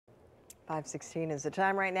5:16 is the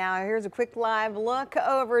time right now. Here's a quick live look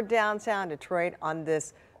over downtown Detroit on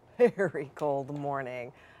this very cold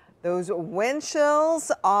morning. Those wind chills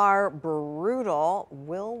are brutal.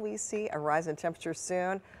 Will we see a rise in temperature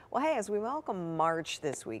soon? Well, hey, as we welcome March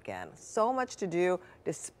this weekend, so much to do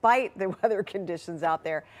despite the weather conditions out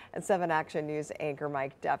there. And 7 Action News anchor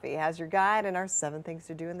Mike Duffy has your guide and our 7 things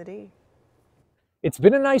to do in the D. It's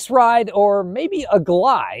been a nice ride, or maybe a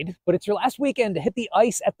glide, but it's your last weekend to hit the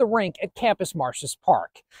ice at the rink at Campus Martius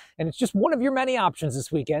Park. And it's just one of your many options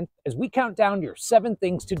this weekend as we count down your 7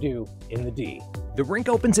 things to do in the D. The rink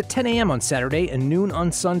opens at 10 a.m. on Saturday and noon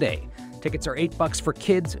on Sunday. Tickets are $8 for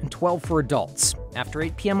kids and $12 for adults. After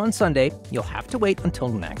 8 p.m. on Sunday, you'll have to wait until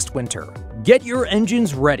next winter. Get your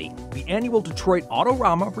engines ready. The annual Detroit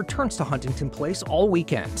Autorama returns to Huntington Place all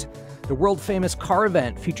weekend. The world-famous car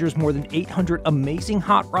event features more than 800 amazing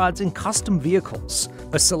hot rods and custom vehicles.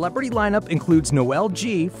 A celebrity lineup includes Noel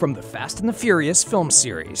G. from the Fast and the Furious film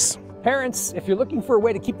series. Parents, if you're looking for a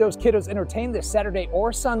way to keep those kiddos entertained this Saturday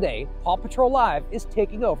or Sunday, PAW Patrol Live is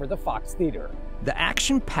taking over the Fox Theater. The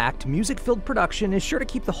action-packed, music-filled production is sure to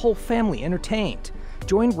keep the whole family entertained.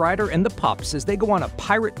 Join Ryder and the Pups as they go on a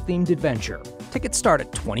pirate-themed adventure. Tickets start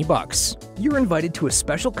at $20. You're invited to a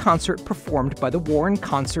special concert performed by the Warren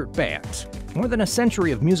Concert Band. More than a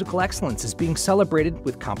century of musical excellence is being celebrated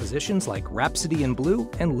with compositions like Rhapsody in Blue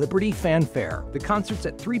and Liberty Fanfare. The concert's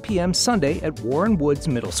at 3 p.m. Sunday at Warren Woods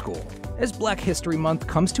Middle School. As Black History Month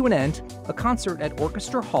comes to an end, a concert at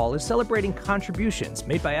Orchestra Hall is celebrating contributions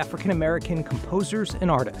made by African-American composers and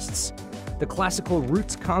artists. The Classical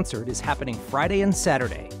Roots concert is happening Friday and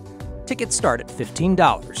Saturday. Tickets start at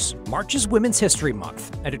 $15. March is Women's History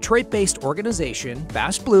Month. A Detroit-based organization,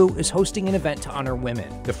 Bass Blue, is hosting an event to honor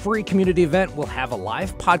women. The free community event will have a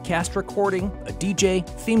live podcast recording, a DJ,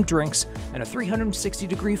 themed drinks, and a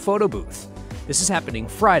 360-degree photo booth. This is happening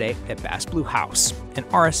Friday at Bass Blue House. An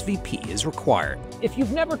RSVP is required. If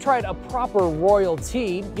you've never tried a proper Royal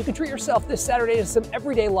tea, you can treat yourself this Saturday to some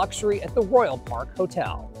everyday luxury at the Royal Park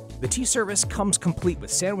Hotel. The tea service comes complete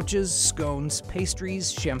with sandwiches, scones,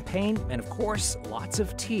 pastries, champagne, and of course, lots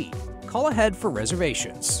of tea. Call ahead for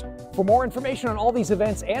reservations. For more information on all these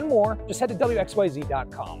events and more, just head to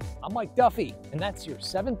WXYZ.com. I'm Mike Duffy, and that's your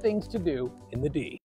 7 things to do in the D.